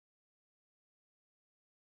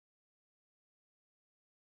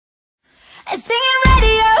Singing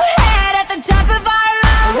Radiohead at the top of our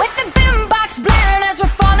lungs, with the boombox blaring as we're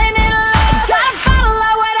falling in love. Gotta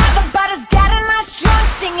follow whatever, but it's getting us drunk,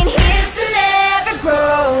 singing here's to never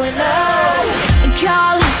growing up.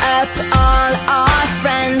 Call up all our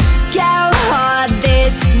friends, go hard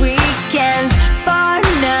this weekend. For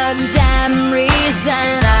no damn reason,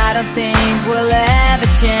 I don't think we'll ever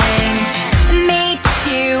change. Meet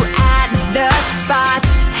you at the spot,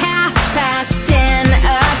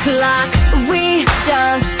 10:30. We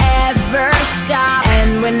don't ever stop,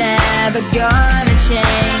 and we're never gonna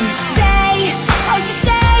change. Stay, won't you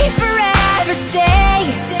stay forever?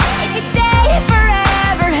 Stay, if you stay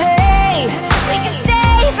forever, hey, we can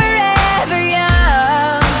stay forever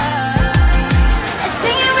young.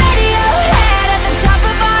 Singing Radiohead at the top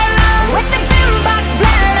of our lungs, with the boombox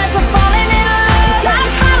blaring as we're falling in love.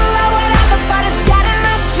 Gotta follow whatever, but it's getting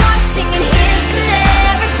us drunk, singing here's to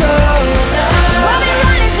never growing up. We'll be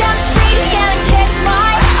running down the street again and kiss my.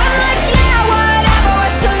 I'm like, yeah, whatever,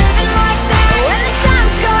 we're still living like that. When the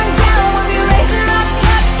sun's going down, we'll be raising our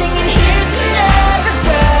cups, singing here's to never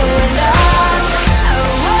growing up.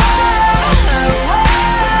 Oh, oh, oh, oh.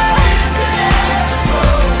 Here's to never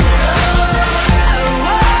growing up. Oh,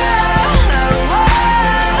 oh, oh, oh.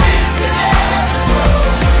 Here's to never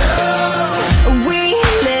growing up. We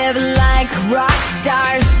live like rock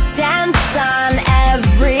stars, dance on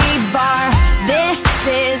every bar. This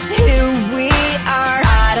is who we are.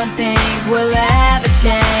 I don't think we'll ever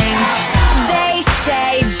change. They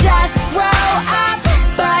say just grow up,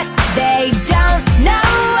 but they don't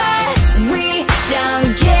know us. We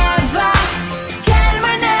don't give up, and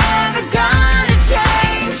we're never gonna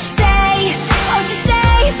change. Stay, won't you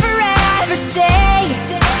stay forever? Stay,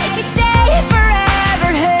 if you stay forever,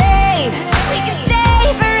 hey, we can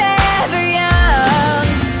stay forever young.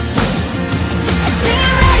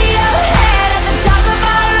 Singing Radiohead at the top of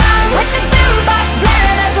our lungs, with the boombox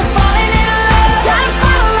blaring as we're falling in love. Gotta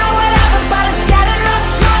follow whatever, but it's getting us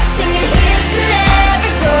drunk, singing here's to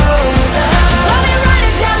never growing up. We'll be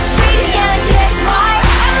running down the street again and kiss my.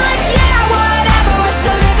 I'm like, yeah, whatever, we're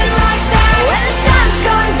still living like that. When the sun's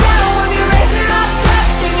going down, we'll be raising our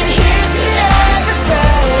cups, singing here's to never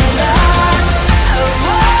growing up. Oh,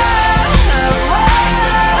 oh, oh, oh.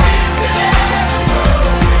 Here's to never growing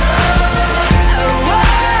up. Oh,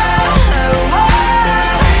 oh, oh, oh.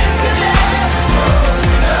 Here's to never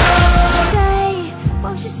growing up. Say,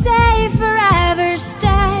 won't you stay forever?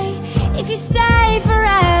 Stay, if you stay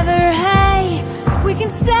forever, hey, we can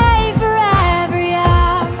stay forever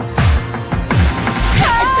young.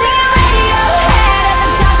 Singing Radiohead at the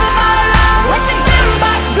top of our lungs, with the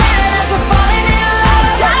boombox blaring as we're falling in love.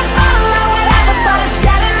 Gotta follow whatever, but it's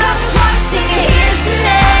getting us drunk, singing here's to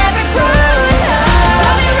never growing up.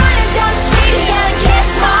 We'll be running down the street again and kiss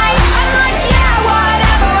my. I'm like, yeah,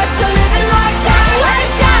 whatever, we're still living like that. When the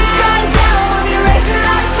sun's going down, we'll be raising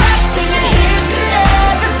our cups, singing here's to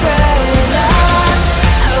never growing up.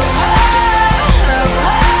 Oh, oh, oh,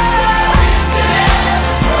 oh. Here's to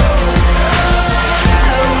never growing up.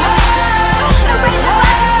 Oh, oh, oh. Raise your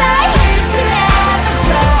voice and say, here's to never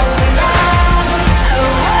growing up. Oh,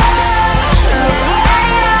 oh,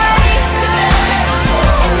 oh, here's to never growing up.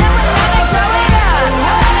 And then we're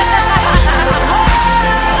never growing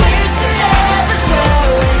up. Here's to never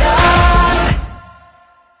growing up.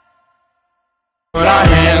 Put our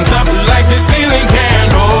hands up like the ceiling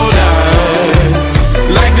can't hold us.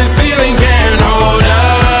 Like the ceiling can't hold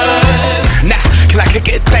us. Nah, can I kick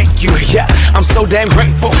it? Thank you, yeah, I'm so damn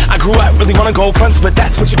grateful. I grew up really wanna go fronts, but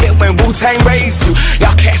that's what you get when Wu-Tang raised you.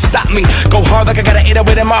 Y'all can't stop me, go hard like I got an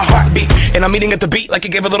 808 in my heartbeat. And I'm eating at the beat like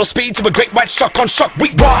it gave a little speed to a great white shark on shark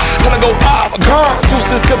week. Raw, time to go up, gone,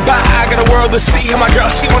 deuces goodbye. I got a world to see, and my girl,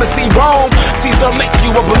 she wanna see Rome. Caesar make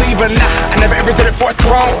you a believer, nah, I never ever did it for a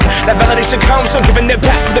throne. That validation comes from giving it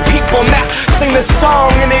back to the people. Now, sing this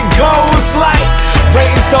song and it goes like,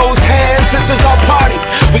 raise those hands, this is our party.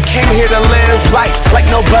 We came here to live life like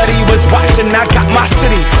nobody was watching. I got my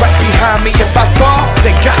city right behind me. If I fall,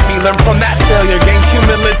 they got me. Learn from that failure, gain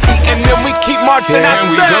humility, and then we keep marching. Can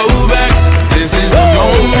we go back? This is the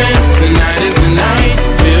moment. Tonight is the night.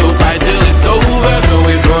 We'll fight till it's over.